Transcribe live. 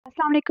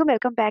अस्सलाम वालेकुम,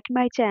 welcome back to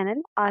my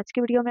channel. आज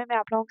की वीडियो में मैं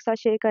आप लोगों के साथ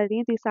शेयर कर रही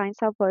हूँ दी साइंस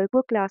ऑफ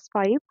वर्कबुक क्लास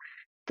 5।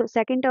 तो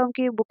सेकंड टर्म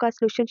की बुक का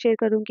सॉल्यूशन शेयर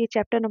करूँगी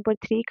चैप्टर नंबर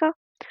 3 का।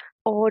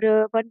 और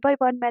वन बाय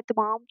वन मैं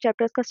तमाम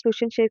चैप्टर्स का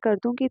सॉल्यूशन शेयर कर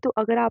दूँगी। तो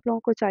अगर आप लोगों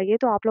को चाहिए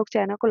तो आप लोग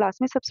चैनल को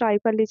लास्ट में सब्सक्राइब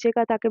कर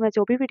लीजिएगा ताकि मैं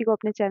जो भी वीडियो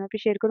अपने चैनल पे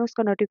शेयर करूँ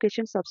उसका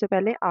नोटिफिकेशन सबसे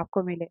पहले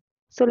आपको मिले।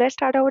 So let's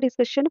start our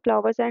discussion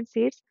flowers and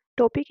seeds.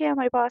 Topic है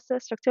हमारे पास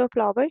structure of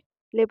flower,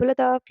 label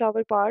the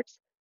flower parts.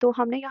 तो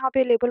हमने यहाँ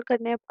पे लेबल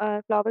करने हैं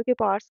फ्लावर के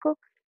पार्ट्स को।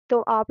 तो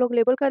आप लोग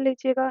लेबल कर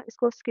लीजिएगा,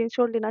 इसको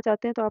स्क्रीनशॉट लेना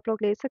चाहते हैं तो आप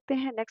लोग ले सकते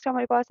हैं। नेक्स्ट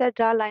हमारे पास है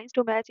draw lines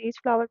to match each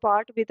flower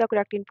part with the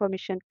correct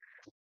information.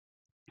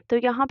 तो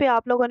यहाँ पे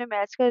आप लोगों ने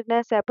मैच करना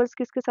है, सेपल्स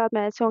किसके साथ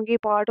मैच होंगी,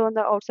 part on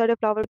the outside of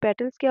flower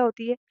petals क्या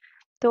होती है,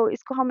 तो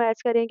इसको हम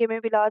मैच करेंगे में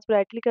विलाज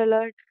ब्राइटली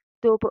कलर्ड।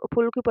 तो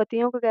फूल की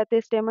पत्तियों को कहते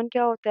हैं स्टेमन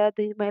क्या होता है,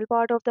 the male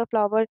part of the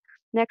flower.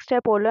 Next है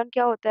पोलन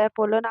क्या होता है,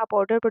 pollen a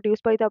powder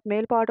produce by the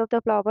male part of the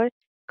flower.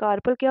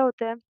 Carpel क्या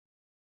होता है,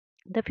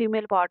 the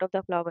female part of the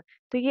flower.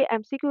 तो ये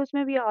एमसीक्यूज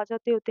में भी आ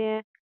जाते होते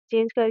हैं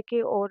चेंज करके,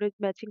 और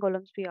मैचिंग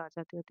कॉलम्स भी आ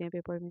जाते होते हैं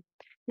पेपर में।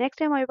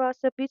 नेक्स्ट है हमारे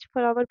पास विच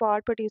flower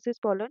part produces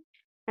pollen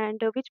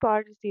and which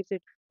part receives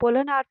it.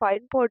 Pollen are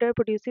fine powder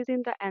produces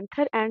in the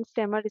anther and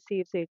stammer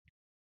receives it.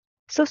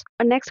 So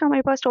next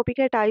हमारे पास टॉपिक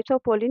है types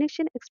of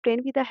pollination,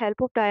 explain with the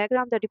help of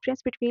diagram the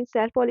difference between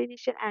self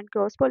pollination and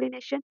cross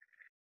pollination.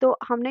 तो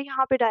हमने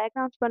यहाँ पे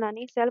diagrams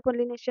बनानी है self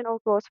pollination और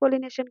cross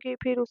pollination की,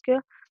 फिर उसके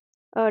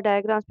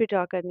डायग्राम्स भी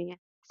ड्रा करनी है।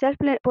 Self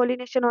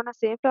pollination on a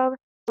same flower,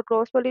 तो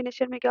क्रॉस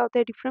पॉलिनेशन में क्या होता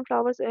है, डिफरेंट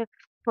फ्लावर्स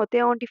होते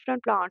हैं ऑन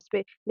डिफरेंट प्लांट्स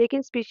पे,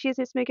 लेकिन स्पीशीज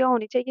इसमें क्या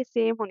होनी चाहिए,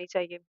 सेम होनी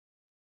चाहिए।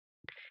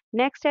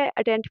 नेक्स्ट है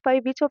identify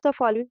which of the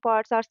following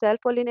parts are self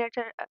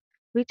pollinator,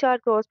 which are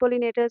cross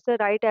pollinators,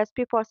 write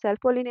SP for self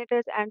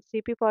pollinators and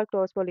CP for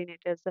cross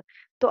pollinators।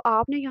 तो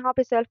आपने यहाँ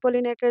पे self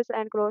pollinators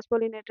and cross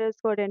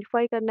pollinators को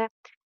आइडेंटिफाई करना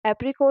है।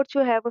 एप्रीकोट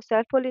जो है वो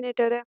सेल्फ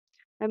पोलिनेटर है,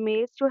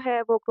 मेज जो है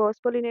वो क्रॉस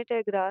पोलिनेटर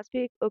है, ग्रास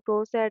भी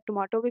क्रॉस है,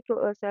 टमाटो भी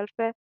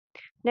सेल्फ है।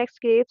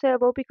 नेक्स्ट ग्रेप्स है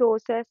वो भी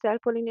क्रॉस है,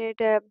 सेल्फ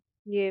पोलिनेट है।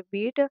 ये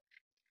बीट,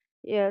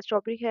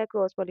 स्ट्रॉबेरी है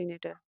क्रॉस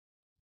पोलिनेटर।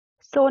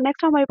 सो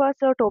नेक्स्ट हमारे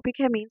पास टॉपिक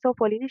है means of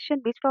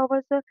pollination, which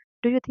flowers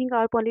do you think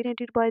are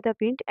pollinated by the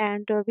wind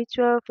and which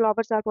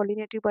flowers are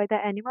pollinated by the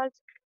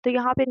animals. तो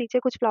यहाँ पे नीचे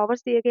कुछ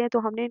फ्लावर्स दिए गए हैं, तो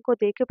हमने इनको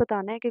देख के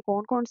बताना है कि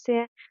कौन कौन से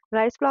हैं।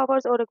 राइस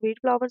फ्लावर्स और वीट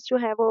फ्लावर्स जो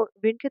है वो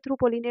विंड के थ्रू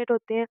पॉलिनेट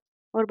होते हैं,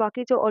 और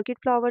बाकी जो ऑर्किड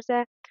फ्लावर्स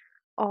है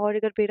और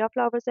अगर पेरा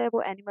फ्लावर्स है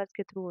वो एनिमल्स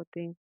के थ्रू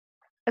होते हैं।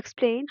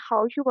 Explain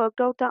how you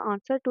worked out the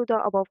answer to the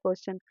above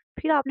question.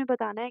 फिर आपने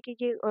बताना है कि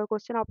ये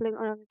क्वेश्चन आप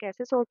लोगों ने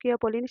कैसे सॉल्व किया।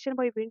 Pollination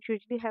by wind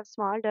usually have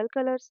small dull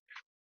colours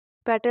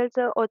petals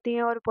होती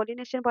हैं, और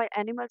pollination by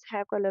animals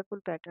have colourful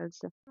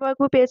petals. Work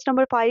book page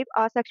number 5,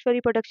 asexual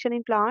reproduction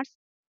in plants.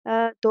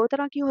 दो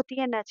तरह की होती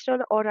है,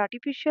 नेचुरल और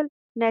आर्टिफिशियल।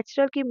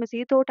 नेचुरल की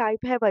मजीद दो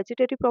टाइप है,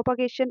 vegetative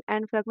propagation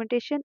and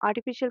fragmentation.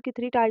 Artificial की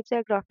 3 टाइप्स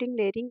है, ग्राफ्टिंग,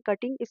 लेयरिंग,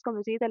 कटिंग। इसको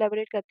मजीद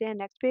एलेबोरेट करते हैं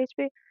नेक्स्ट पेज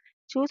पे।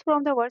 Choose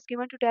from the words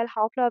given to tell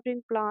how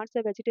flowering plants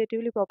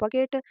vegetatively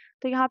propagate.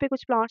 तो यहाँ पे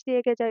कुछ प्लांट्स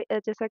दिए गए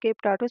जैसा कि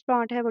पोटैटोस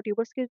प्लांट है वो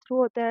ट्यूबर्स के थ्रू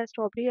होता है,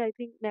 स्ट्रॉबेरी आई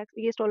थिंक नेक्स्ट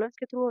ये स्टोलन्स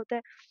के थ्रू होता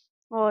है,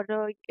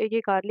 और ये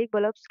गार्लिक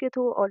बल्ब्स के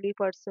थ्रू और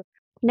लीफर्स।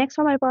 नेक्स्ट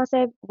हमारे पास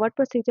है what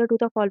procedure to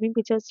the following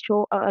pictures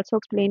show, also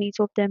explain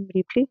each of them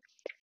briefly.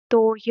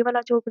 तो ये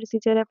वाला जो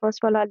प्रोसीजर है,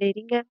 फर्स्ट वाला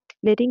लेयरिंग है,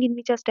 layering in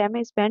which a stem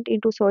is bent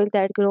into soil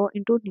that grow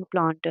into new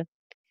plant.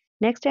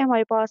 Next है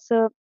हमारे पास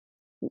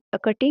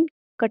cutting,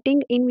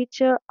 cutting in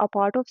which a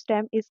part of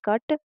stem is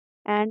cut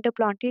and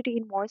planted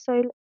in moist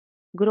soil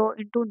grow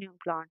into new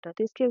plant.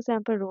 तो इसके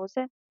example रोज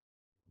है।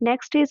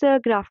 Next is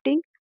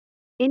grafting,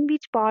 in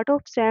which part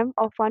of stem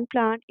of one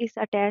plant is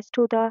attached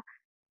to the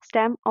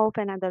stem of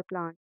another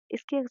plant।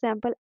 इसके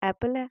example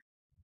Apple है।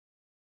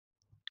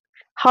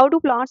 How do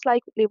plants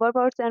like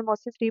liverworts and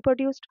mosses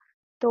reproduced।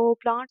 तो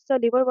plants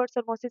liverworts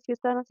और mosses किस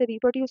तरह से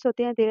reproduce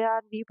होते हैं, they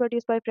are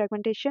reproduced by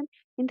fragmentation।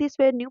 in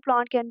this way new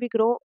plant can be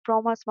grow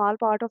from a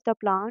small part of the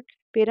plant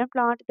parent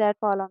plant that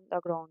fall on the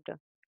ground।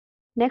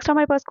 Next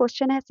हमारे पास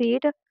question है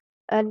seed,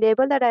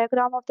 label the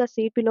diagram of the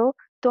seed below.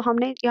 तो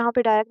हमने यहाँ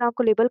पे diagram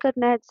को label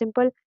करना है,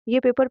 simple. ये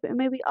पेपर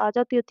में भी आ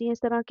जाती होती है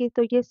इस तरह की।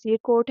 तो ये सीड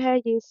कोट है,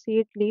 ये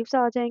सीड लीव्स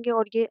आ जाएंगे,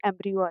 और ये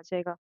एम्ब्रियो आ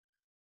जाएगा।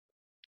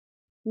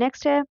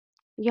 नेक्स्ट है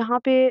यहाँ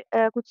पे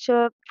कुछ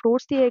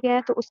फ्रूट्स दिए गए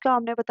हैं, तो उसका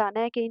हमने बताना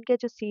है कि इनके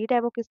जो सीड है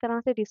वो किस तरह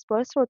से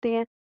डिस्पर्स होते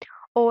हैं,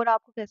 और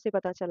आपको कैसे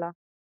पता चला।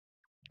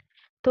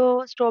 तो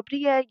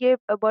स्ट्रॉबेरी है, ये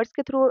बर्ड्स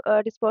के थ्रू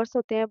डिस्पर्स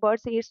होते हैं।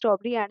 Birds eat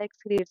strawberry and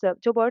seeds.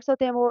 जो बर्ड्स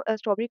होते हैं वो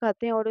स्ट्रॉबेरी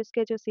खाते हैं और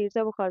उसके जो सीड्स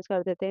है वो खर्च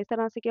कर देते हैं। इस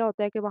तरह से क्या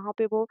होता है कि वहाँ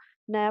पे वो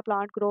नया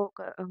प्लांट ग्रो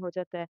हो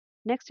जाता है।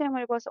 नेक्स्ट है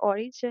हमारे पास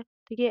ऑरेंज,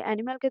 तो ये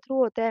एनिमल के थ्रू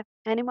होता है।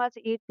 Animals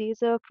eat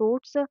these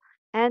fruits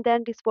and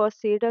then disperse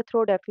seed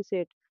through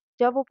deficit.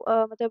 जब वो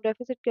मतलब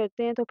डेफिसिट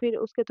करते हैं तो फिर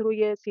उसके थ्रू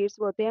ये सीड्स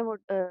होते हैं वो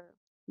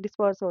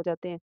डिस्पर्स हो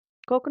जाते हैं।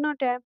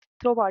 कोकोनट है,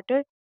 throw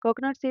water,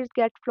 coconut seeds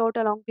gate float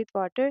along with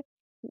water.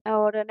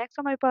 और नेक्स्ट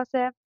हमारे पास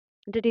है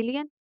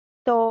डिडिलियन,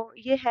 तो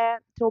ये है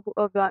through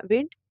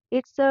wind,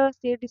 it's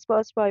seed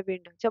dispersed by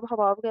wind. जब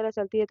हवा वगैरह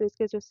चलती है तो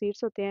इसके जो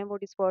सीड्स होते हैं वो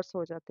डिस्पर्स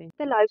हो जाते हैं।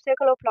 The life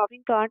cycle of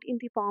flowering plant in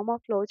the form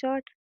of flow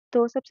chart.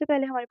 तो सबसे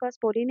पहले हमारे पास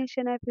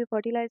पोलिनेशन है, फिर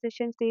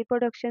fertilisation, seed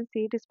production,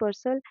 seed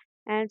dispersal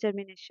and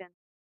germination.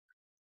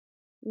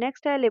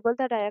 Next है label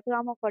the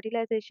diagram of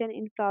fertilisation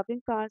in flowering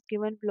plants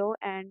given below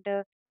and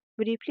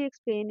briefly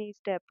explain each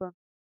step.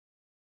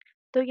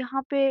 तो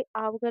यहाँ पे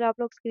अगर आप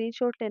लोग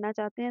स्क्रीनशॉट लेना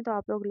चाहते हैं तो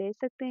आप लोग ले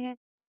सकते हैं।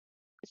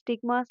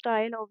 Stigma,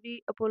 style, ovary,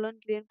 pollen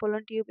grain,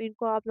 pollen tube,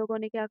 इनको आप लोगों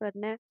ने क्या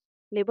करना है,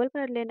 लेबल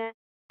कर लेना है।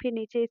 फिर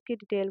नीचे इसकी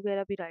डिटेल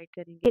वगैरह भी राइट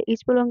करेंगे।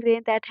 Each pollen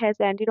grain that has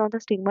landed on the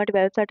stigma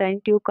develops a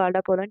tiny tube called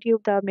a pollen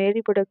tube. The male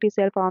reproductive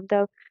cell from the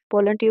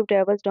pollen tube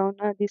travels down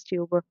this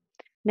tube.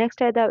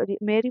 Next, the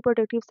male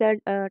reproductive cell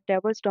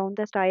travels down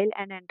the style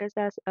and enters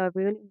the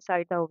wheel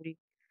inside the ovary.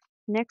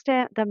 Next,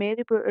 the male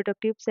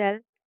reproductive cell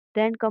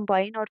then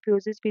combine or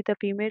fuses with the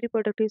female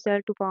reproductive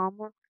cell to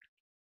form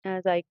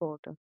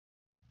zygote.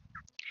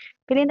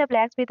 Fill in the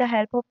blanks with the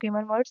help of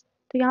given words.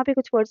 तो यहाँ पे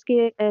कुछ words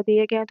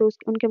दिए गए हैं, तो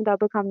उनके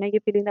मुताबिक हमने ये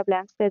फिल इन द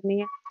ब्लैंक्स करनी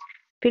है,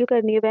 फिल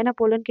करनी है। When a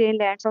pollen grain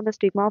lands on the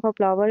stigma of a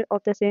flower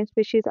of the same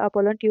species, a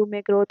pollen tube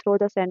में grow through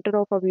the centre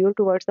of a व्यूल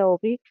towards the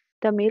ovary.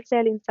 The mail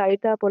cell inside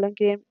the pollen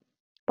grain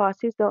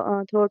passes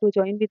through to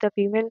join with the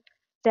female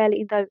cell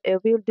in the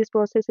ovule. This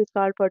process is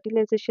called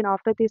fertilization.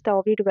 After this, the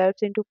ovary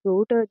develops into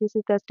fruit. This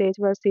is the stage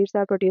where seeds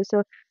are produced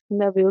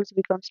and the ovules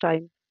become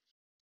time.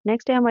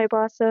 Next है हमारे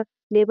पास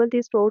label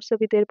this fruits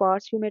with their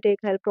parts, you may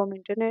take help from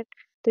internet.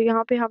 तो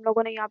यहाँ पे हम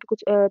लोगों ने यहाँ पे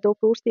कुछ दो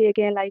फ्रूट्स दिए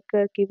गए हैं लाइक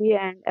कीवी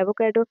एंड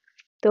एवोकाडो।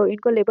 तो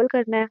इनको लेबल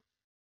करना है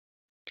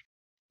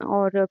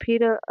और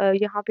फिर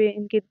यहाँ पे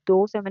इनकी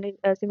दो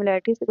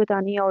सिमिलैरिटीज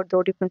बतानी है और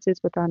दो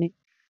डिफरेंसेस बताने।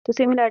 तो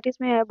सिमिलैरिटीज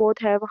में है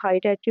both have high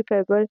dietary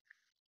fibre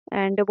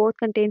and both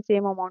contain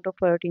same amount of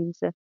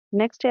proteins.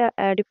 Next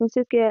है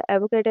डिफरेंसेस के,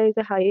 avocado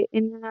is high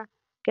in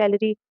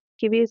calorie,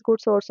 kiwi is good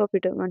source of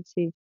vitamin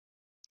C.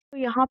 तो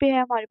यहाँ पे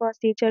है हमारे पास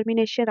seed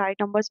germination,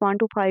 right numbers 1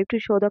 to 5 to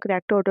show the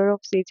correct order of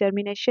seed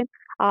germination.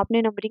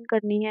 आपने numbering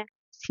करनी है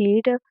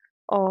सीड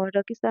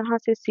और किस तरह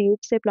से सीड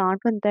से प्लांट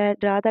बनता है।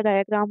 Draw the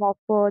diagram of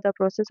the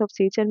process of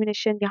seed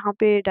germination, यहाँ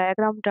पे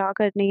डायग्राम ड्रा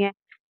करनी है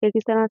कि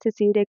किस तरह से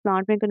सीड एक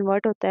प्लांट में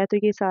कन्वर्ट होता है। तो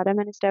ये सारा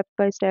मैंने स्टेप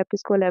बाय स्टेप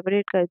इसको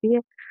एलेबोरेट कर दी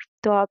है,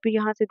 तो आप भी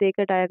यहाँ से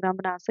देखकर डायग्राम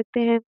बना सकते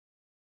हैं।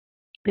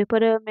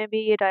 पेपर में भी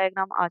ये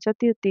डायग्राम आ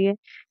जाती होती है।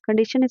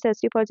 कंडीशन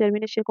नेसेसरी फॉर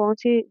जर्मिनेशन, कौन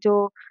सी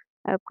जो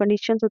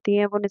कंडीशंस होती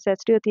हैं वो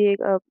नेसेसरी होती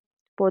है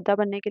पौधा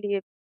बनने के लिए।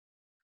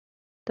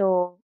 तो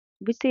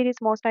विच seed is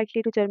most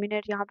likely to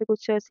germinate, यहाँ पे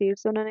कुछ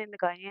सीड्स उन्होंने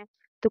लगाए हैं,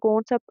 तो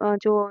कौन सा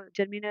जो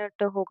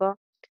जर्मिनेट होगा,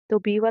 तो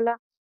बी वाला।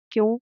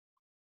 क्यों?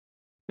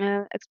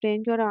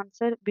 Explain your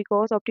answer.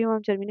 Because optimum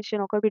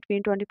germination occur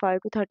between 25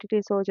 to 30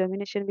 days, so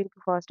germination will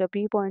be faster।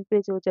 B point पे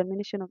जो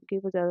जर्मिनेशन होगी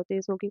वो ज़्यादा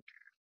तेज होगी।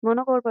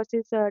 मोनोकोट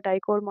वर्सेस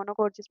डाइकोट,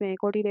 मोनोकोट जिसमें एक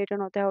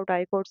कोटिलेडन होता है और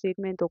डाइकोट सीड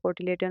में दो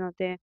कोटिलेडन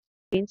होते हैं।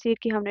 इन सीड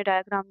की हमने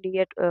डायग्राम ली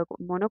है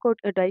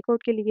मोनोकोट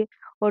डाइकोट के लिए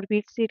और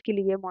व्हीट सीड के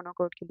लिए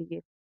मोनोकोट के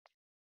लिए।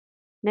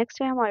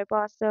 नेक्स्ट है हमारे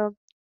पास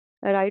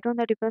right on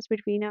the difference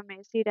between a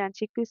मेज सीड एंड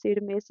चिकपी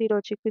सीड। मेज सीड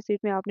और चिकपी सीड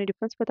में आपने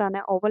डिफरेंस बताना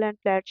है। ओवल एंड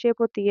फ्लैट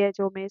शेप होती है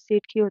जो मेज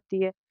सीड की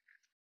होती है।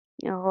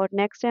 और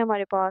नेक्स्ट है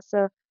हमारे पास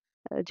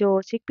जो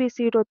चिकपी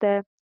सीड होता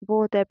है वो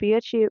होता है पियर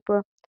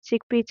शेप।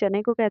 चिकपी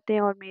चने को कहते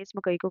हैं और मेज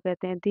मकई को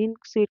कहते हैं। थिन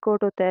सीड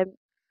कोट होता है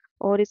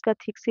और इसका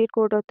थिक सीड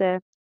कोट होता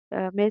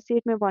है। मेज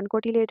सीड में वन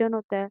कोटिलेडन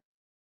होता है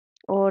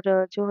और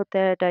जो होता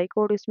है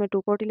डाइकोट इसमें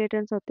टू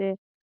कोटिलेडन्स होते हैं।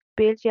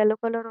 पेल येलो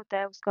कलर होता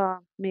है उसका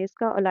मेज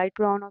का और लाइट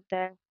ब्राउन होता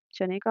है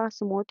चने का।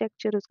 स्मूथ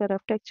टेक्सचर उसका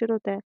रफ टेक्सचर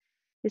होता है।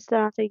 इस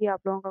तरह से ये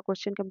आप लोगों का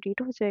क्वेश्चन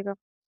कंप्लीट हो जाएगा।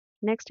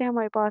 नेक्स्ट है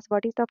हमारे पास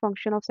what is the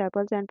function of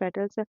sepals and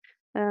petals.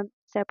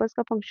 Sepals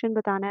का फंक्शन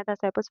बताना है। The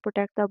sepals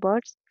protect the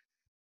birds,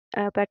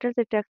 petals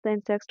attract the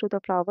insects to the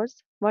flowers.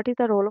 What is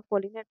the role of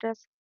pollinators?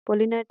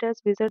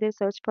 Pollinators visit, they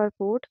search for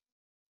food.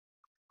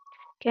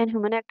 Can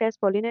human act as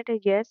pollinator?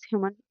 Yes,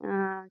 human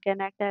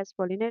can act as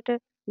pollinator.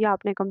 या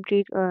आपने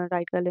complete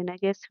write कर लेना है.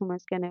 Yes,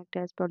 humans can act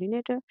as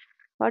pollinator.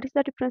 What is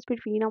the difference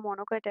between a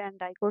monocot and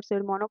dicot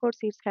seed? Monocot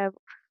seeds have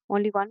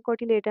only one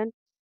cotyledon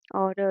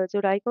और जो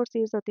dicot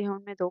seeds होते हैं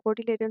उनमें दो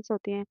कोटिलेडन्स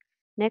होते हैं।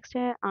 नेक्स्ट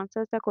है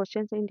answers the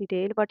questions in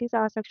detail. What is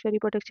asexual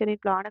reproduction in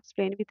plant?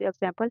 Explain with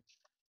example.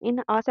 In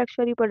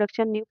asexual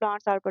reproduction, new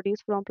plants are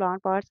produced from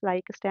plant parts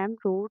like stem,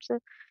 roots,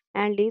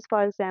 and leaves. For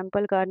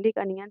example, garlic,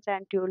 onions,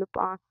 and tulip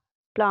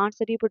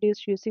plants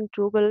reproduce using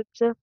true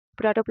bulbs.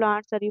 Potato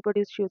plants are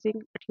reproduced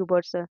using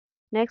tubers.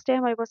 Next है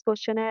हमारे पास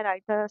question है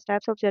right the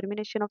steps of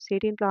germination of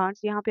seed in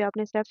plants. यहाँ पे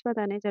आपने steps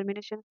बताने हैं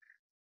germination.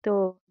 तो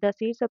the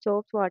seeds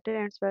absorbs water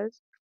and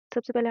swells.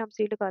 सबसे पहले हम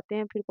सीड लगाते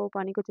हैं फिर वो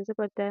पानी को जैसे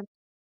पड़ता है।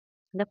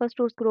 द फर्स्ट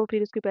रूट्स ग्रो,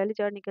 फिर उसकी पहली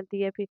जड़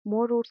निकलती है। फिर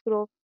मोर रूट्स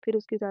ग्रो, फिर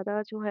उसकी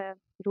ज़्यादा जो है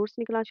रूट्स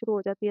निकलना शुरू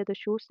हो जाती है। The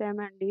shoot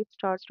stem and leaf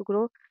starts to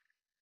grow.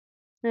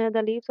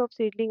 The leaves of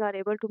seedling are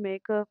able to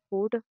make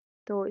food.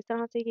 तो इस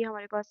तरह से ये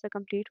हमारे पास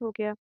कंप्लीट हो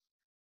गया।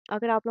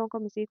 अगर आप लोगों को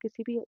मज़ीद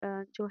किसी भी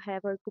जो है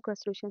वर्कबुक का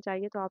सॉल्यूशन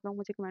चाहिए तो आप लोग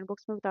मुझे कमेंट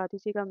बॉक्स में बता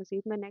दीजिएगा।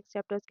 मज़ीद मैं नेक्स्ट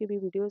चैप्टर्स की भी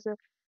videos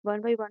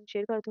one by one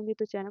share कर दूँगी,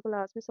 तो चैनल को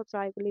लाज़मी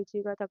सब्सक्राइब कर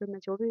लीजिएगा ताकि मैं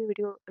जो भी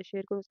वीडियो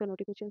शेयर करूँ उसका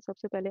नोटिफिकेशन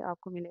सबसे पहले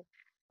आपको मिले।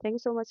 Thank you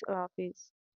so much. हाफ़िज़।